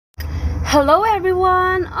Hello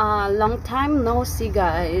everyone, long time no see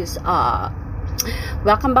guys.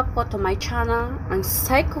 Welcome back po to my channel. I'm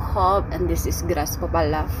Psycho Hub and this is Grace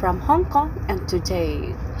Papala from Hong Kong, and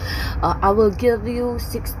today I will give you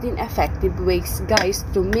 16 effective ways guys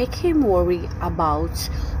to make him worry about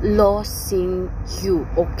losing you.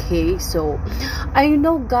 Okay, so I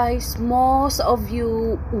know guys, most of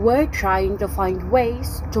you were trying to find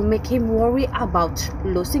ways to make him worry about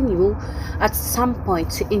losing you at some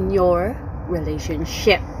point in your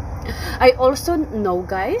relationship. I also know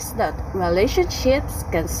guys that relationships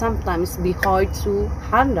can sometimes be hard to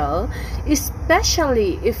handle,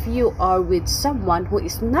 especially if you are with someone who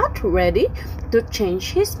is not ready to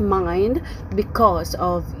change his mind because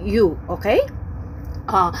of you. Okay,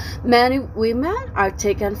 many women are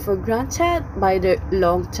taken for granted by their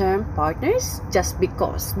long-term partners just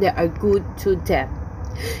because they are good to them.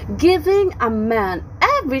 Giving a man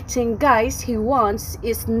everything guys he wants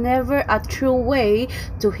is never a true way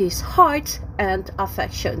to his heart and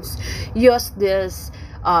affections. Use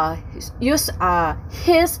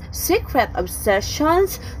his secret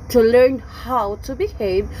obsessions to learn how to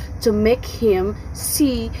behave, to make him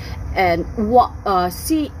see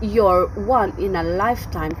your one in a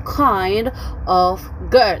lifetime kind of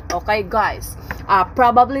girl. Okay guys,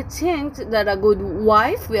 probably think that a good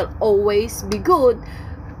wife will always be good,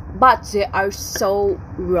 but they are so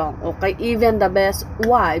wrong. Okay, even the best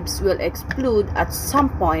wives will explode at some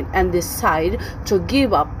point and decide to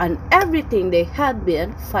give up on everything they had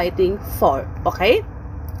been fighting for. Okay,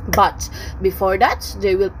 but before that,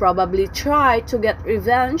 they will probably try to get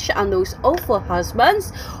revenge on those awful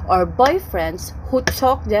husbands or boyfriends who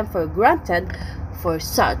took them for granted for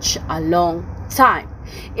such a long time.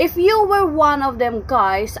 If you were one of them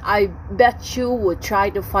guys, I bet you would try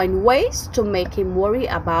to find ways to make him worry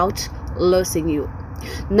about losing you.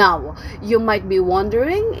 Now, you might be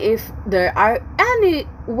wondering if there are any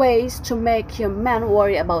ways to make your man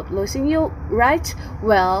worry about losing you, right?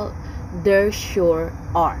 Well, there sure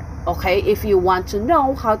are. Okay, if you want to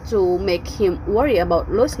know how to make him worry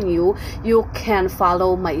about losing you, you can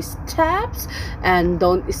follow my steps and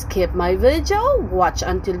don't skip my video. Watch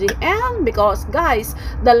until the end, because guys,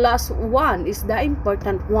 the last one is the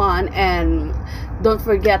important one, and don't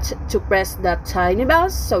forget to press that tiny bell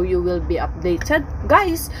so you will be updated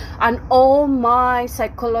guys on all my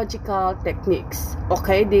psychological techniques.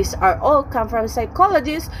 Okay, these are all come from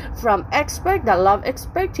psychologists, from expert, the Love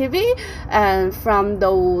Expert TV, and from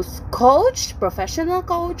those professional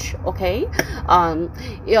coach. Okay,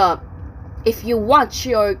 yeah, if you want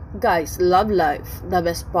your guys love life, the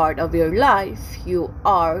best part of your life, you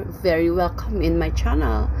are very welcome in my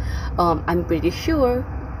channel. I'm pretty sure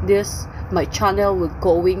my channel will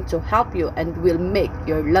going to help you and will make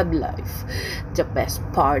your love life the best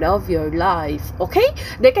part of your life. Okay,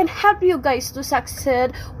 they can help you guys to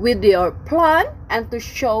succeed with your plan and to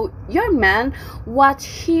show your man what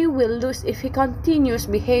he will lose if he continues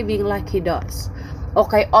behaving like he does.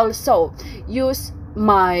 Okay, also use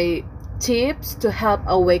my tips to help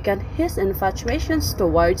awaken his infatuations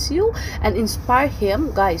towards you and inspire him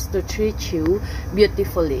guys to treat you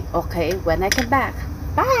beautifully. Okay, when I come back,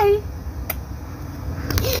 bye.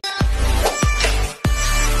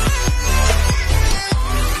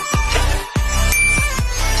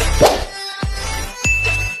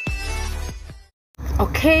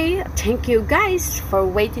 Okay, thank you guys for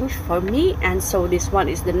waiting for me. And so this one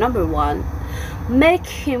is the number one. Make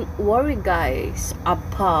him worry guys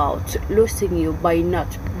about losing you by not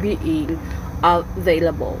being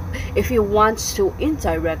available. If you want to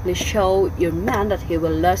indirectly show your man that he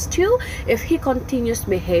will lose you if he continues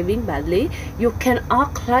behaving badly, you can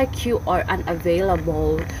act like you are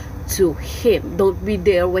unavailable to him. Don't be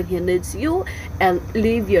there when he needs you, and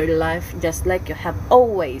live your life just like you have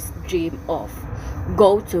always dreamed of.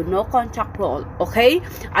 Go to no contact role. Okay,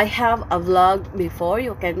 I have a vlog before,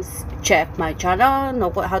 you can check my channel,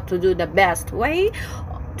 know how to do the best way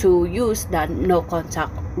to use the no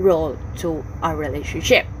contact role to a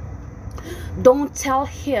relationship. Don't tell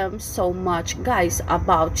him so much guys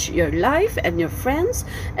about your life and your friends,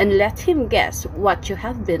 and let him guess what you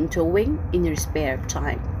have been doing in your spare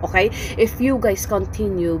time. Okay, if you guys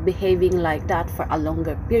continue behaving like that for a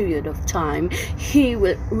longer period of time, he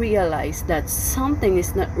will realize that something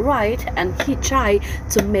is not right and he try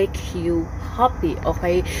to make you happy.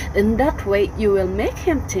 Okay, in that way you will make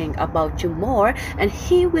him think about you more, and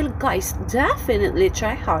he will guys definitely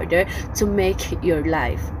try harder to make your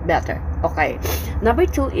life better. Okay, number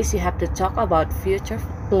two is you have to talk about future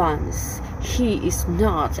plans. He is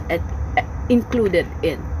not included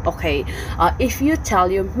in. Okay, if you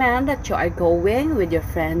tell your man that you are going with your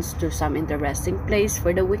friends to some interesting place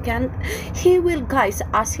for the weekend, he will, guys,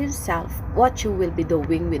 ask himself what you will be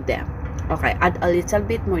doing with them. Okay, add a little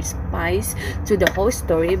bit more spice to the whole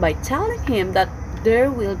story by telling him that there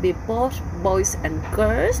will be both boys and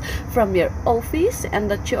girls from your office and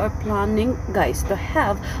that you are planning, guys, to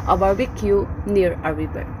have a barbecue near a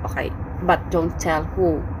river. Okay, but don't tell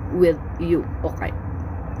who will you. Okay,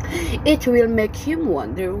 it will make him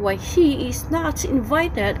wonder why he is not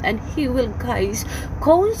invited, and he will, guys,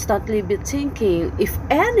 constantly be thinking if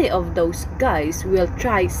any of those guys will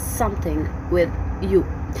try something with you.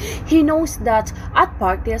 He knows that at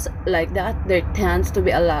parties like that there tends to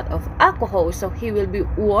be a lot of alcohol, so he will be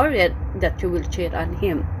worried that you will cheat on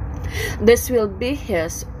him. This will be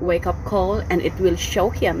his wake-up call, and it will show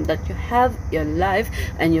him that you have your life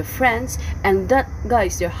and your friends, and that,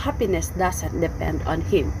 guys, your happiness doesn't depend on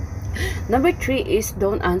him. Number 3 is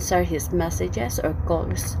don't answer his messages or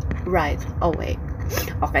calls right away.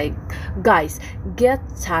 Okay, guys, get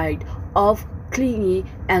tired of clingy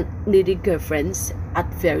and needy girlfriends at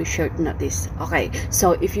very short notice. Okay,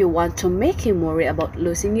 so if you want to make him worry about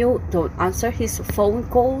losing you, don't answer his phone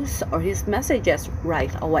calls or his messages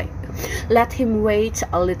right away. Let him wait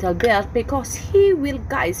a little bit, because he will,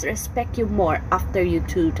 guys, respect you more after you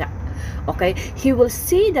do that. Okay, he will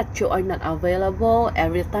see that you are not available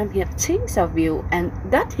every time he thinks of you, and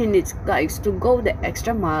that he needs, guys, to go the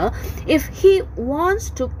extra mile if he wants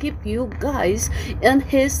to keep you, guys, in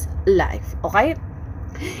his life. Okay,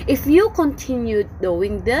 if you continue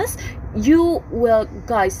doing this, you will,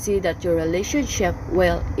 guys, see that your relationship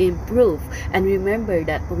will improve. And remember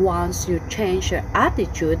that once you change your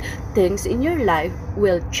attitude, things in your life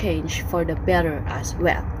will change for the better as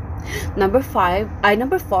well. Number 4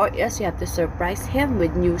 is you have to surprise him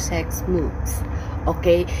with new sex moves.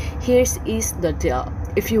 Okay, here's is the deal.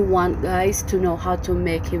 If you want, guys, to know how to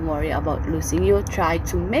make him worry about losing you, try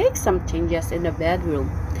to make some changes in the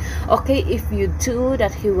bedroom. Okay, if you do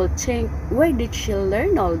that, he will think, where did she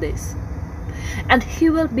learn all this? And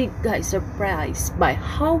he will be, guys, surprised by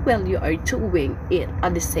how well you are doing it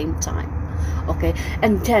at the same time. Okay,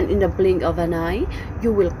 and then in the blink of an eye,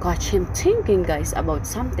 you will catch him thinking, guys, about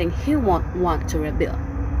something he won't want to reveal.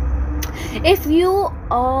 If you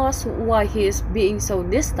ask why he is being so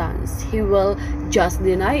distant, he will just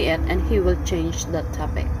deny it, and he will change the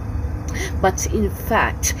topic. But in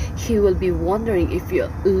fact, he will be wondering if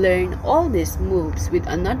you learn all these moves with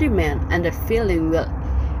another man, and that feeling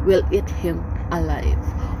will eat him alive.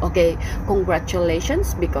 Okay,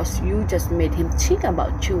 congratulations, because you just made him think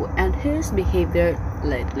about you and his behavior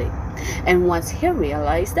lately. And once he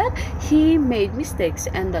realized that he made mistakes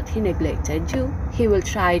and that he neglected you, he will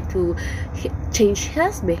try to change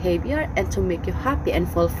his behavior and to make you happy and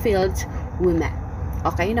fulfilled woman.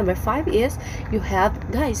 Okay, number 5 is you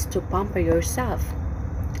have, guys, to pamper yourself.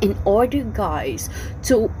 In order, guys,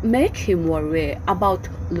 to make him worry about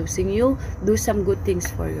losing you, do some good things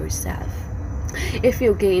for yourself. If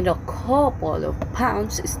you gain a couple of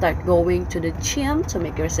pounds, start going to the gym to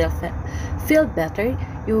make yourself feel better.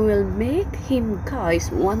 You will make him, guys,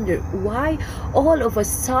 wonder why all of a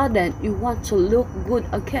sudden you want to look good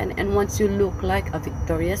again, and once you look like a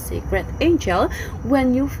Victoria's Secret angel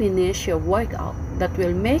when you finish your workout, that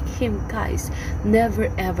will make him, guys, never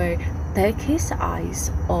ever take his eyes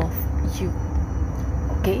off you.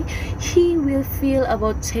 Okay, he will feel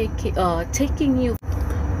about taking you,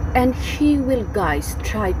 and he will, guys,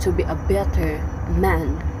 try to be a better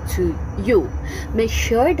man to you. Make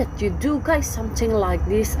sure that you do, guys, something like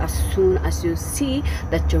this as soon as you see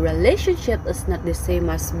that your relationship is not the same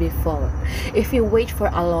as before. If you wait for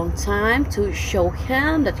a long time to show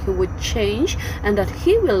him that he would change and that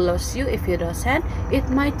he will lose you if he doesn't, it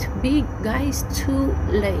might be, guys, too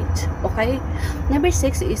late. Okay, number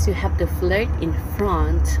 6 is you have to flirt in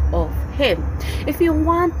front of him. If you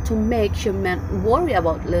want to make your man worry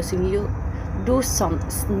about losing you, do some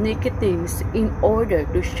sneaky things in order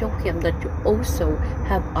to show him that you also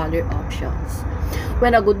have other options.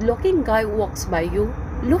 When a good-looking guy walks by you,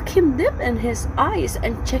 look him deep in his eyes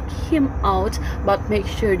and check him out, but make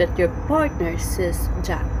sure that your partner sees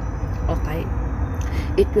that. Okay,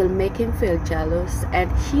 it will make him feel jealous,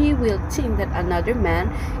 and he will think that another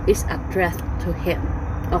man is a threat to him.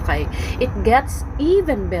 Okay, it gets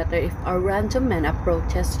even better if a random man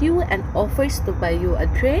approaches you and offers to buy you a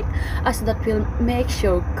drink, as that will make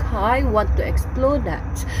your guy want to explode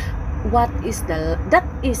that. That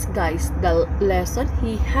is, guys, the lesson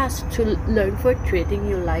he has to learn for treating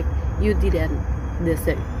you like you didn't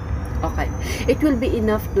deserve. Okay, it will be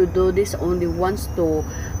enough to do this only once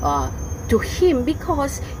to to him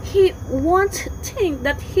because he won't think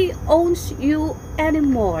that he owns you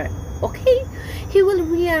anymore. Okay, he will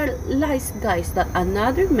realize, guys, that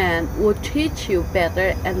another man would treat you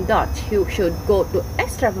better and that you should go to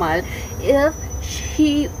extra mile if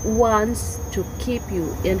he wants to keep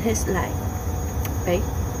you in his life. Okay,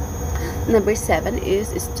 number 7 is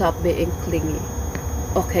stop being clingy.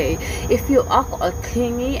 Okay, if you act all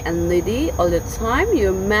clingy and needy all the time,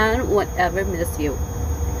 your man won't ever miss you.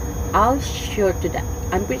 I'm sure to that.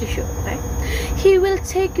 I'm pretty sure, okay? He will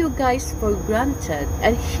take you guys for granted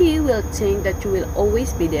and he will think that you will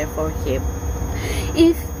always be there for him.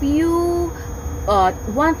 If you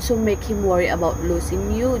want to make him worry about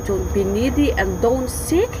losing you, don't be needy and don't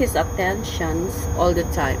seek his attentions all the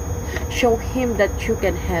time. Show him that you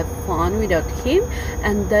can have fun without him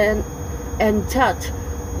and that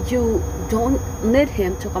you don't need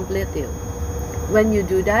him to complete you. When you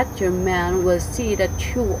do that, your man will see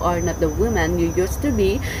that you are not the woman you used to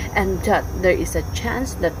be and that there is a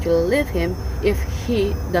chance that you'll leave him if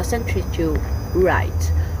he doesn't treat you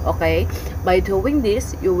right. Okay, by doing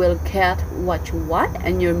this, you will get what you want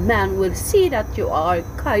and your man will see that you are,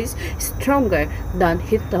 guys, stronger than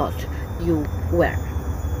he thought you were.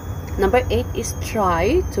 Number 8 is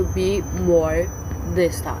try to be more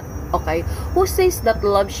distant. Okay, who says that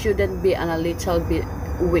love shouldn't be a little bit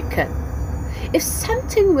wicked? If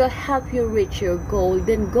something will help you reach your goal,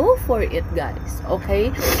 then go for it, guys.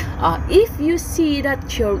 Okay, if you see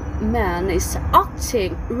that your man is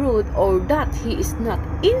acting rude or that he is not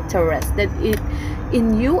interested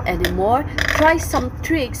in you anymore, try some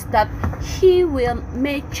tricks that he will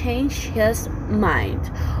make change his mind.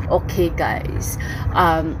 Okay, guys,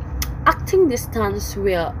 acting distance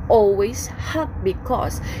will always help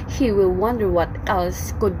because he will wonder what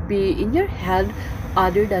else could be in your head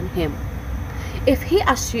other than him. If he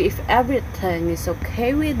asks you if everything is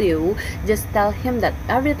okay with you, just tell him that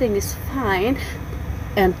everything is fine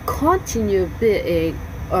and continue being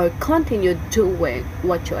or continue doing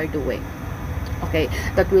what you are doing. Okay,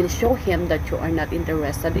 that will show him that you are not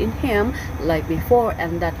interested in him like before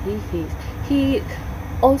and that he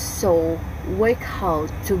also work hard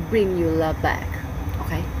to bring you love back.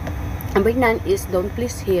 Okay, number 9 is don't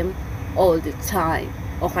please him all the time.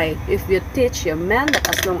 Okay, if you teach your man that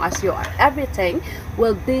as long as you are everything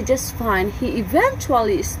will be just fine, he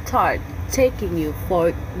eventually start taking you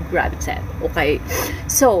for granted. Okay,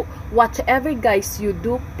 so whatever, guys, you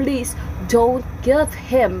do, please don't give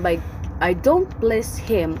him don't please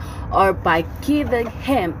him or by giving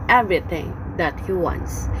him everything that he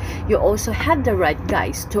wants. You also have the right,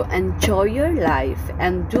 guys, to enjoy your life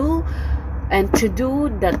and to do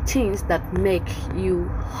the things that make you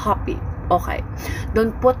happy. Okay,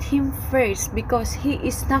 don't put him first because he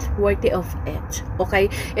is not worthy of it. Okay,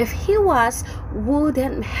 if he was,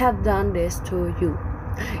 wouldn't have done this to you.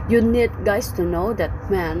 You need, guys, to know that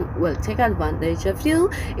men will take advantage of you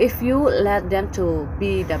if you let them to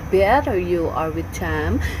be. The better you are with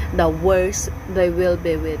them, the worse they will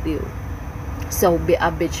be with you. So be a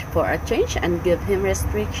bitch for a change and give him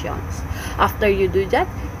restrictions. After you do that,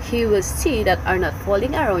 he will see that are not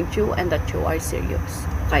falling around you and that you are serious.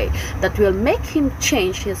 Okay, that will make him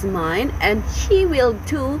change his mind and he will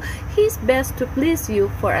do his best to please you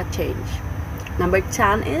for a change. Number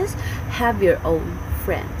 10 is have your own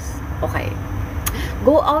friends. Okay,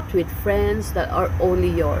 go out with friends that are only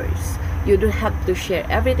yours. You don't have to share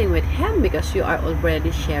everything with him because you are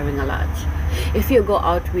already sharing a lot. If you go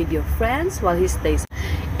out with your friends while he stays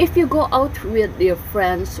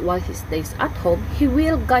at home, he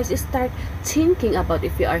will, guys, start thinking about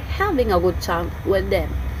if you are having a good time with them,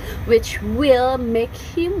 which will make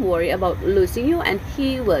him worry about losing you and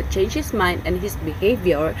he will change his mind and his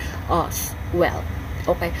behavior as well.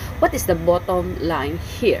 Okay, what is the bottom line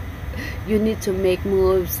here? You need to make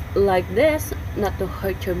moves like this not to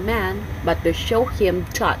hurt your man but to show him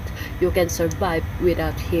that you can survive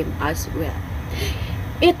without him as well.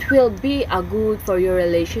 It will be a good for your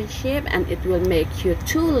relationship and it will make you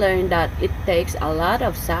to learn that it takes a lot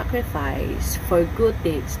of sacrifice for good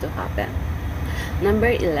things to happen. Number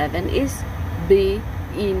 11 is be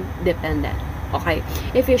independent. Okay,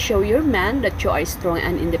 if you show your man that you are a strong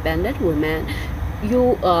and independent woman,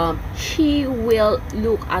 he will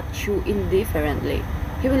look at you indifferently.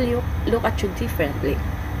 He will look at you differently.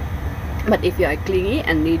 But if you are clingy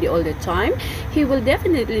and needy all the time, he will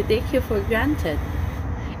definitely take you for granted.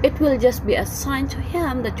 It will just be a sign to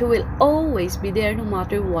him that you will always be there no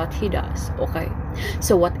matter what he does. Okay,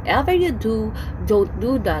 so whatever you do, don't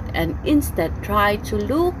do that and instead try to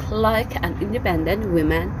look like an independent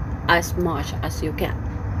woman as much as you can.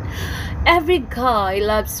 Every guy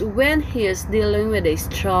loves when he is dealing with a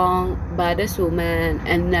strong, badass woman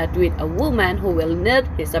and not with a woman who will need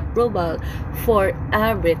his approval for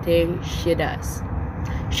everything she does.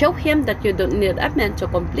 Show him that you don't need a man to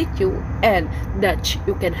complete you and that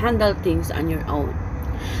you can handle things on your own.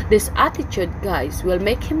 This attitude, guys, will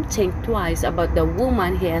make him think twice about the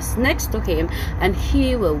woman he has next to him and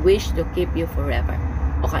he will wish to keep you forever.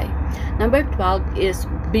 Okay. Number 12 is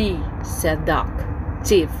be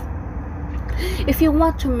seductive. If you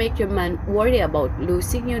want to make your man worry about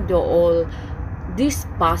losing you, do all these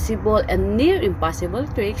possible and near impossible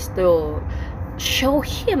tricks to show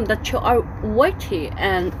him that you are worthy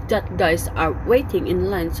and that guys are waiting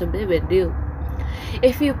in line to be with you.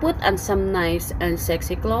 If you put on some nice and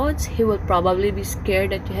sexy clothes, he will probably be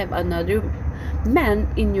scared that you have another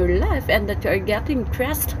man in your life and that you are getting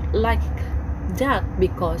dressed like that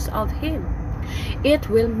because of him. It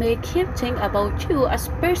will make him think about you as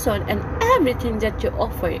person and everything that you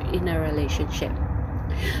offer in a relationship.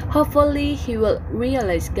 Hopefully, he will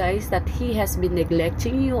realize, guys, that he has been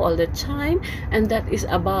neglecting you all the time and that is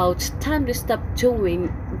about time to stop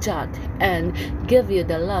doing that and give you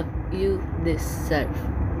the love you deserve.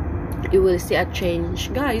 You will see a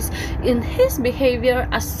change, guys, in his behavior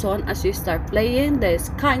as soon as you start playing these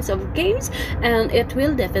kinds of games, and it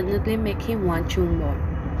will definitely make him want you more.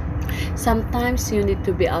 Sometimes you need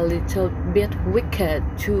to be a little bit wicked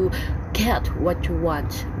to get what you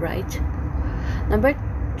want, right? Number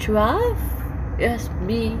 12 is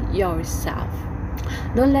be yourself.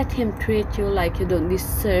 Don't let him treat you like you don't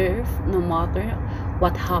deserve no matter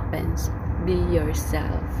what happens. Be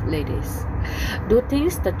yourself, ladies. Do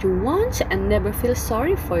things that you want and never feel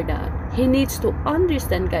sorry for that. He needs to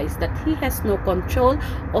understand, guys, that he has no control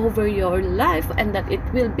over your life and that it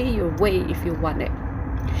will be your way if you want it.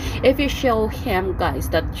 If you show him, guys,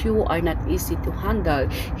 that you are not easy to handle,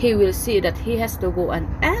 he will see that he has to go an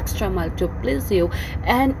extra mile to please you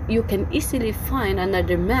and you can easily find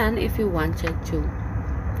another man if you wanted to.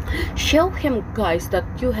 Show him, guys, that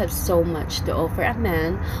you have so much to offer a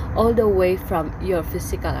man, all the way from your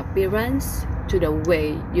physical appearance to the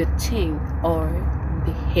way you think or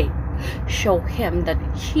behave. Show him that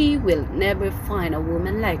he will never find a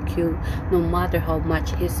woman like you, no matter how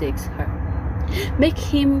much he seeks her. Make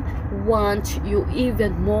him want you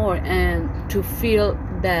even more and to feel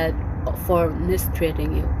bad for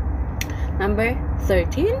mistreating you. Number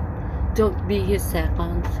 13, don't be his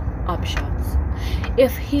second options.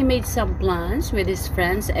 If he made some plans with his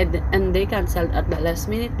friends and they canceled at the last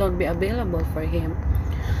minute, don't be available for him.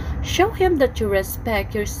 Show him that you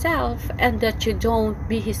respect yourself and that you don't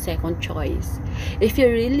be his second choice. If you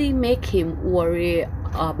really make him worry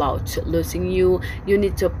about losing you, you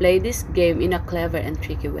need to play this game in a clever and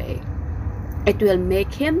tricky way. It will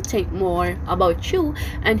make him think more about you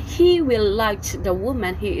and he will like the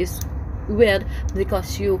woman he is with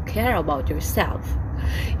because you care about yourself.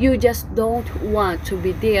 You just don't want to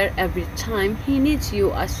be there every time he needs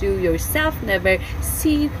you, as you yourself never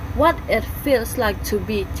see what it feels like to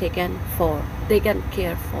be taken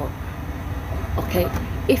care for. Okay,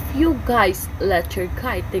 if you guys let your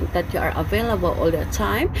guy think that you are available all the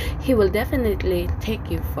time, he will definitely take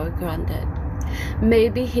you for granted.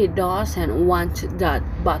 Maybe he doesn't want that,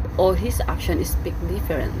 but all his actions speak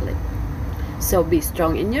differently. So be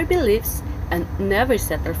strong in your beliefs and never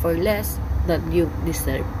settle for less than you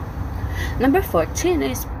deserve. Number 14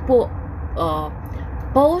 is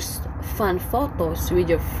post fun photos with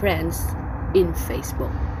your friends in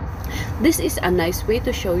Facebook. This is a nice way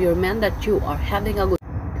to show your man that you are having a good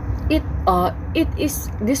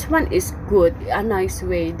this one is good, a nice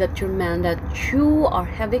way that your man that you are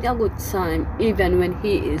having a good time even when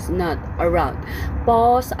he is not around.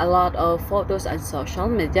 Post a lot of photos on social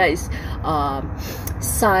media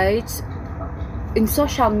sites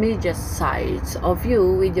of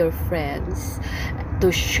you with your friends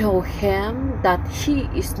to show him that he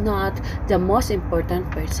is not the most important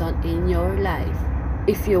person in your life.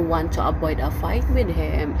 If you want to avoid a fight with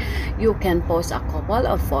him, you can post a couple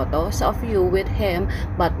of photos of you with him,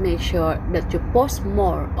 but make sure that you post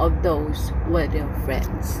more of those with your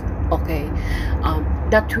friends. Okay,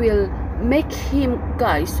 that will make him,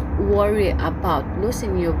 guys, worry about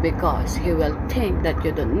losing you because he will think that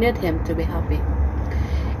you don't need him to be happy.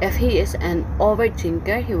 If he is an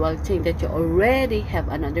overthinker, he will think that you already have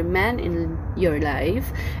another man in your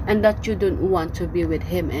life and that you don't want to be with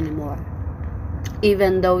him anymore.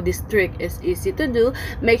 Even though this trick is easy to do,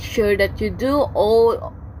 make sure that you do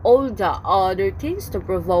all the other things to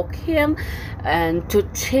provoke him and to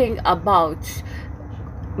think about.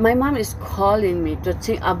 My mom is calling me to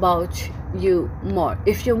think about you more.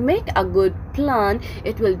 If you make a good plan,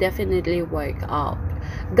 it will definitely work out.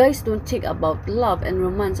 Guys don't think about love and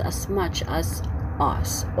romance as much as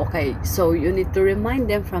us. Okay, so you need to remind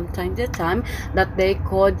them from time to time that they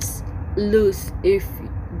could lose if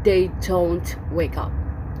they don't wake up.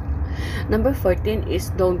 Number 14 is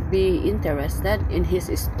don't be interested in his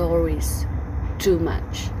stories too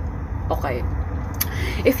much. Okay,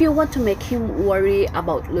 if you want to make him worry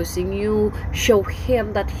about losing you, show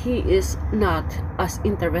him that he is not as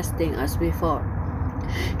interesting as before.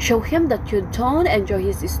 Show him that you don't enjoy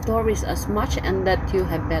his stories as much and that you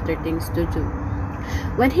have better things to do.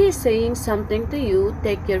 When he is saying something to you,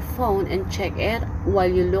 take your phone and check it while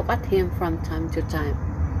you look at him from time to time.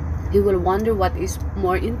 He will wonder what is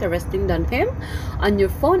more interesting than him on your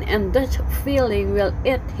phone, and that feeling will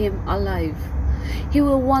eat him alive. He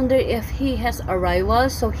will wonder if he has a rival,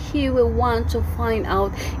 so he will want to find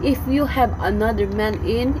out if you have another man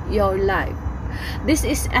in your life. This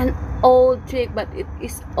is an old trick, but it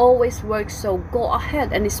is always works, so go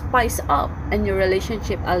ahead and spice up and your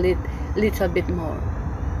relationship a little bit more.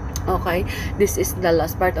 Okay, this is the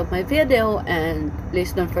last part of my video, and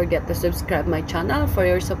please don't forget to subscribe my channel for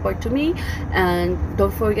your support to me, and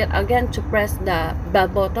don't forget again to press the bell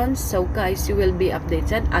button so guys you will be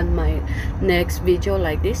updated on my next video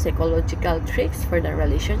like this, psychological tricks for the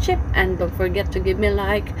relationship. And don't forget to give me a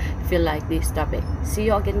like if you like this topic. See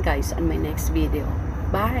you again guys on my next video.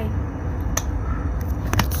 Bye.